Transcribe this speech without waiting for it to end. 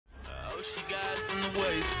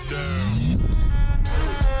waist down.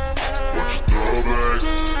 Watch the throwback.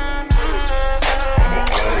 I'm a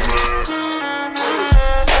all that.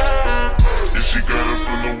 Yeah, she got it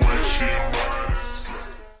from the way she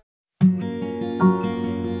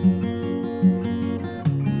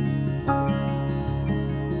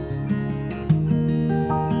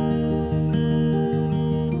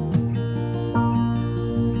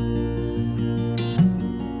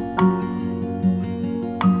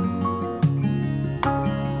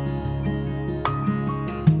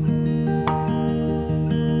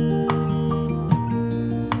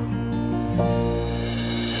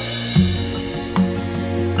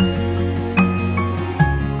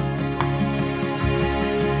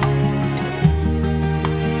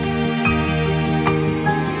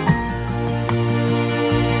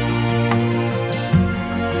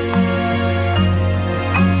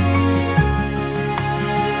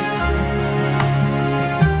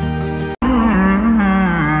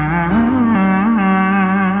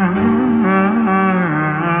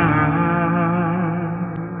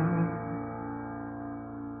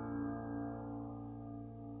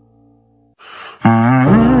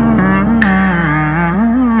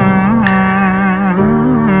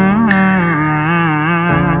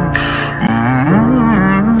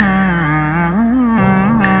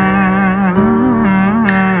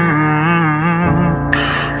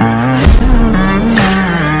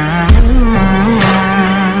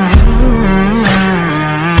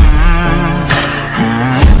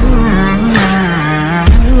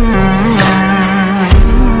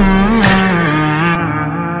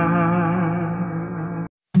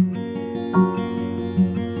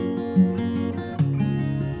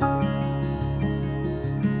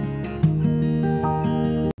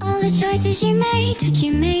the choices you made, would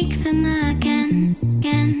you make them again,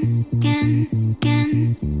 again, again,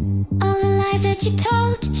 again? All the lies that you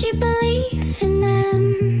told, did you believe in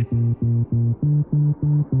them?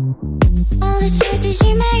 All the choices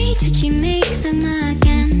you made, would you make them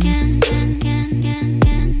again, again, again, again,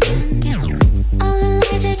 again, again? All the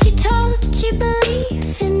lies that you told, did you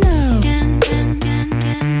believe in them? Again, again, again,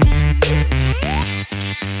 again, again.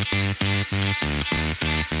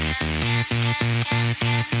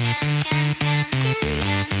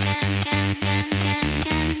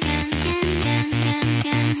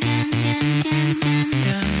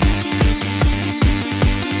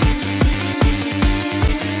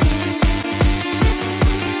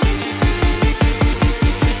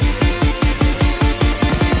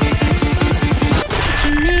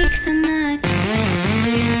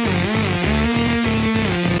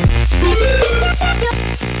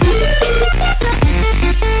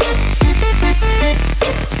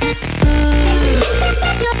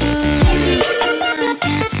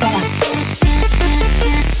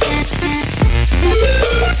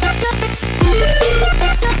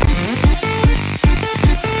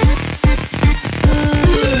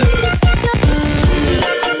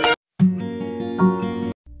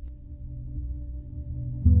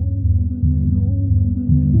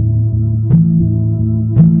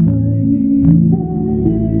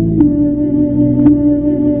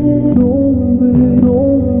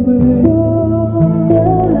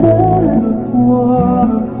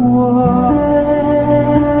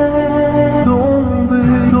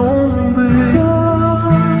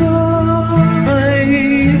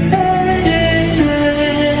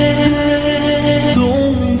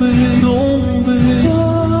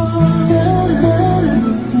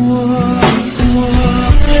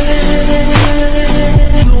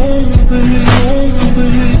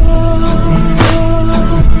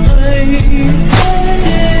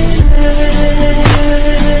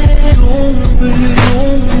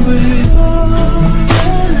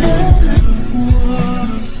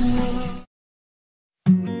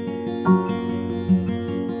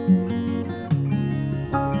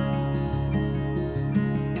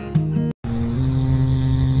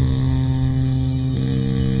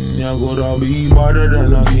 I gotta be better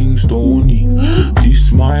than a King Stony.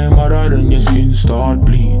 This my mother, then your skin start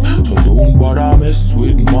bleed. So don't bother mess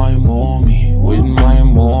with my mommy, with my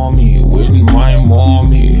mommy, with my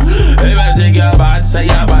mommy. If I take your bad, say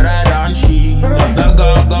you're better than she. If the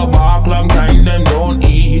gaga bark long time, them don't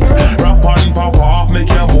eat. Rap on, pop off, make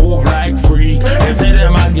you move like freak. They say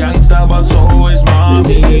them a gangster, but so is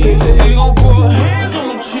mommy. They gon' put hands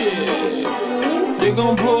on the chick. They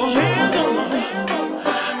gon' put hands on the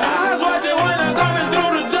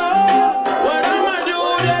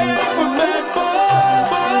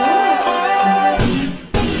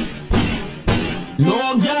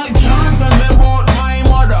no girl can't tell me about my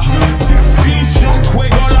mother. 6 feet shot, we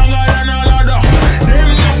go longer than a ladder. Them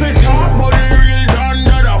nothing talk, but they real done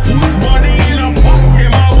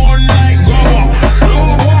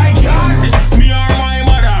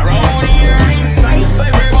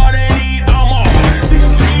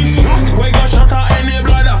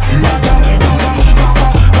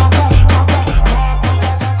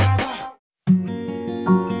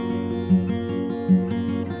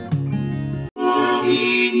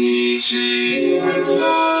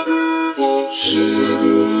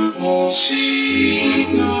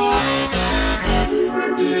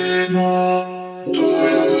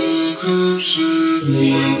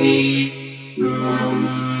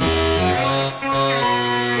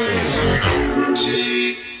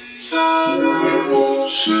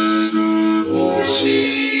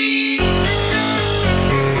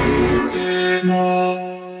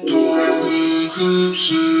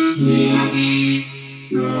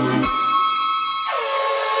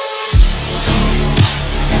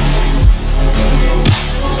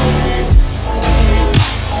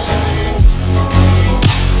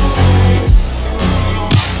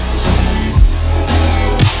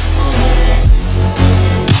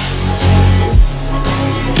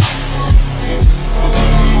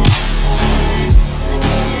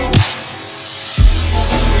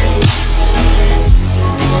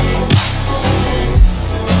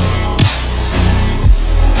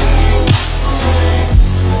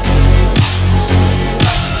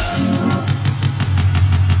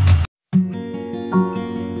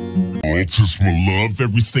Just my love,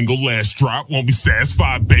 every single last drop. Won't be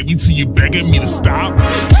satisfied, baby, till you begging me to stop. There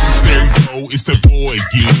you go, it's that boy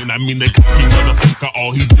again. I mean, that cocky motherfucker,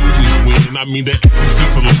 all he do is win. I mean, that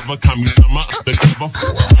exorcist lover, Kami-sama undercover.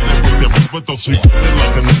 With that rubber, throw sweet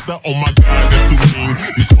like another. Oh my god, that's too mean.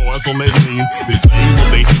 These boys on that lean. They say when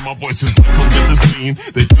they hear my voice, it's like I'm at the scene.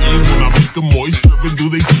 They feel when I make them moist, dripping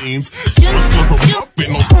through their jeans. So I slip them up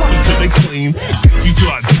in those parts until they clean. She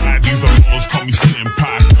till I die, these are balls, call me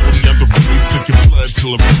senpai. I'm the sick your blood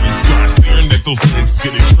till it runs dry. Staring at those legs,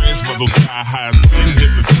 getting tranced by those high highs. Been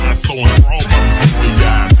hypnotized, so enthralled by those boy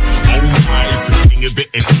eyes. Oh my, it's the king of the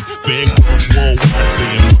edge. Van Gogh worldwide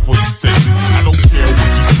saying before you say it. I don't care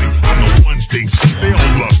what you say, I know one thing, shit, they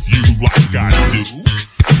don't love you like I do.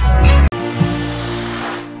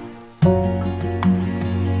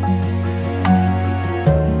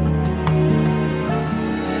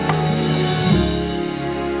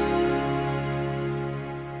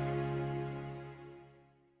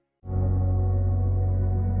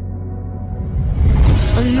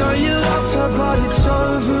 I know you love her, but it's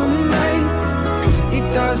over, mate.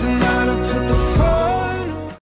 It doesn't matter, put